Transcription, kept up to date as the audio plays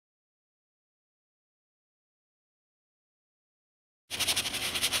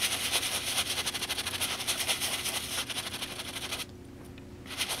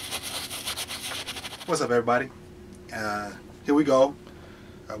What's up, everybody? Here we go.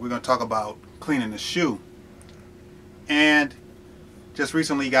 We're going to talk about cleaning the shoe. And just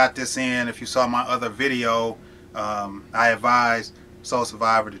recently got this in. If you saw my other video, I advised Soul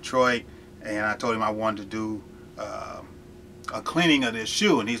Survivor Detroit, and I told him I wanted to do a cleaning of this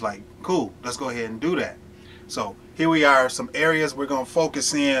shoe, and he's like, cool, let's go ahead and do that. So here we are, some areas we're going to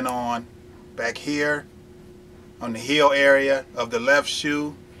focus in on. Back here on the heel area of the left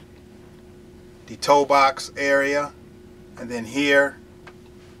shoe, the toe box area, and then here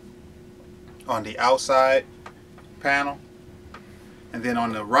on the outside panel, and then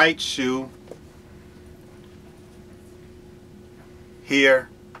on the right shoe here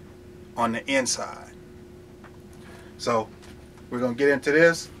on the inside. So we're going to get into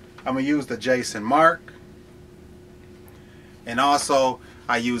this. I'm going to use the Jason Mark, and also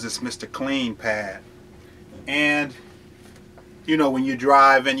I use this Mr. Clean pad. And you know, when you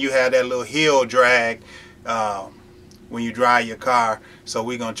drive and you have that little heel drag when you drive your car, so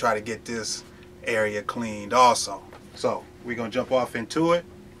we're going to try to get this area cleaned also. So we're going to jump off into it.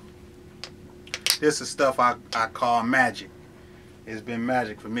 This is stuff I call magic. It's been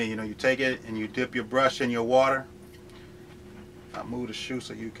magic for me. You know, you take it and you dip your brush in your water. I'll move the shoe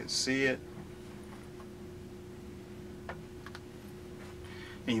so you can see it.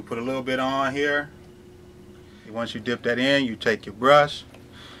 And you put a little bit on here. And once you dip that in, you take your brush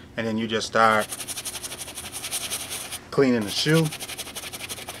and then you just start cleaning the shoe.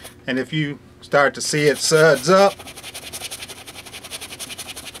 And if you start to see it suds up,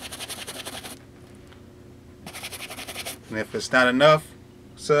 and if it's not enough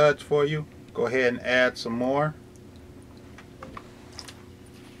suds for you, go ahead and add some more.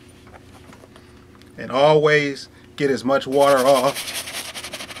 And always get as much water off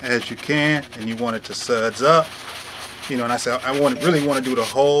as you can, and you want it to suds up. You know, and I said I really want to do the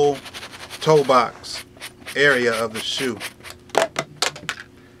whole toe box area of the shoe.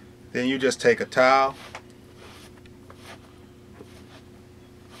 Then you just take a towel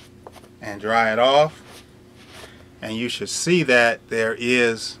and dry it off, and you should see that there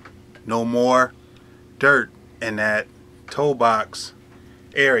is no more dirt in that toe box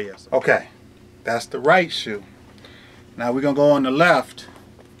area. Okay, that's the right shoe. Now we're gonna go on the left.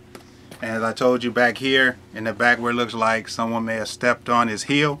 And as I told you, back here in the back where it looks like someone may have stepped on his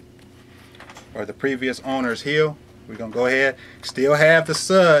heel or the previous owner's heel, we're going to go ahead, still have the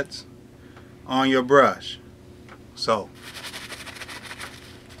suds on your brush. So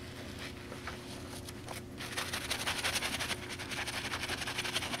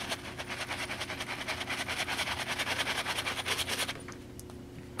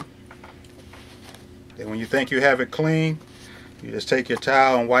then when you think you have it clean, you just take your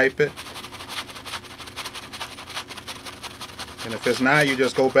towel and wipe it. And if it's not, you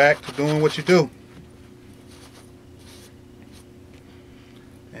just go back to doing what you do.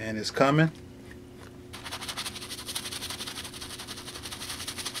 And it's coming.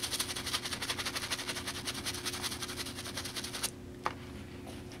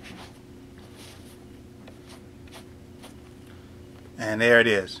 And there it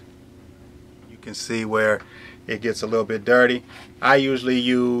is. You can see where it gets a little bit dirty. I usually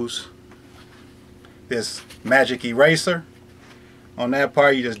use this magic eraser. On that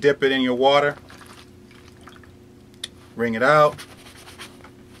part, you just dip it in your water, wring it out,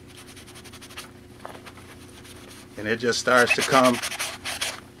 and it just starts to come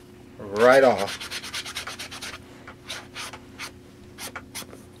right off.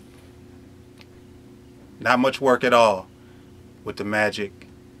 Not much work at all with the magic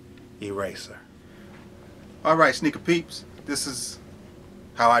eraser. Alright, sneaker peeps, this is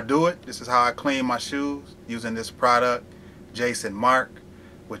how I do it. This is how I clean my shoes using this product, Jason Mark,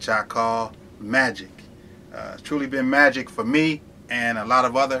 which I call magic. It's truly been magic for me and a lot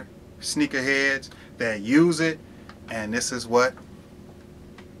of other sneakerheads that use it, and this is what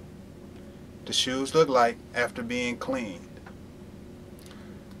the shoes look like after being cleaned.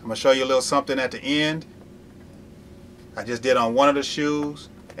 I'm going to show you a little something at the end. I just did on one of the shoes,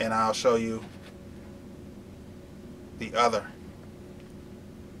 and I'll show you the other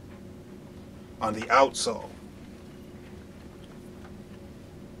on the outsole.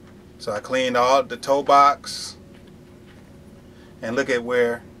 So I cleaned all the toe box, and look at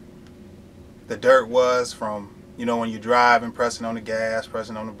where the dirt was from, you know, when you drive and pressing on the gas,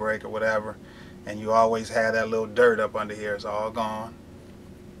 pressing on the brake or whatever, and you always have that little dirt up under here. It's all gone.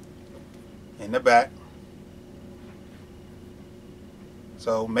 In the back.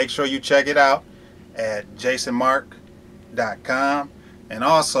 So make sure you check it out at jasonmark.com. And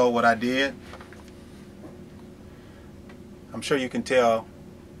also what I did, I'm sure you can tell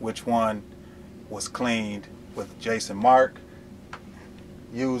which one was cleaned with Jason Mark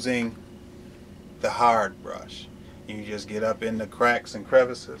using the hard brush. You just get up in the cracks and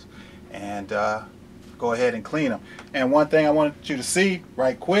crevices and go ahead and clean them. And one thing I wanted you to see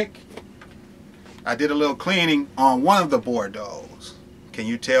right quick, I did a little cleaning on one of the Bordeaux. Can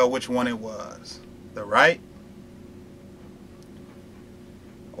you tell which one it was? The right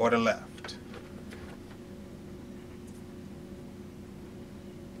or the left?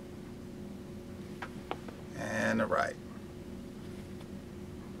 And the right.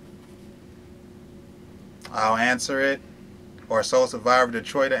 I'll answer it, or Soul Survivor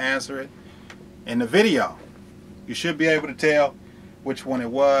Detroit to answer it in the video. You should be able to tell which one it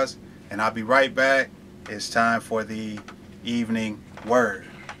was, and I'll be right back. It's time for the evening word.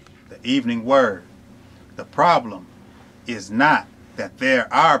 The evening word. The problem is not that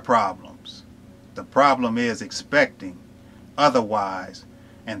there are problems. The problem is expecting otherwise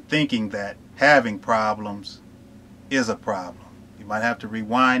and thinking that having problems is a problem. You might have to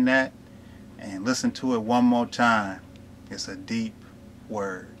rewind that and listen to it one more time. It's a deep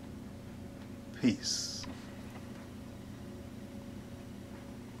word. Peace.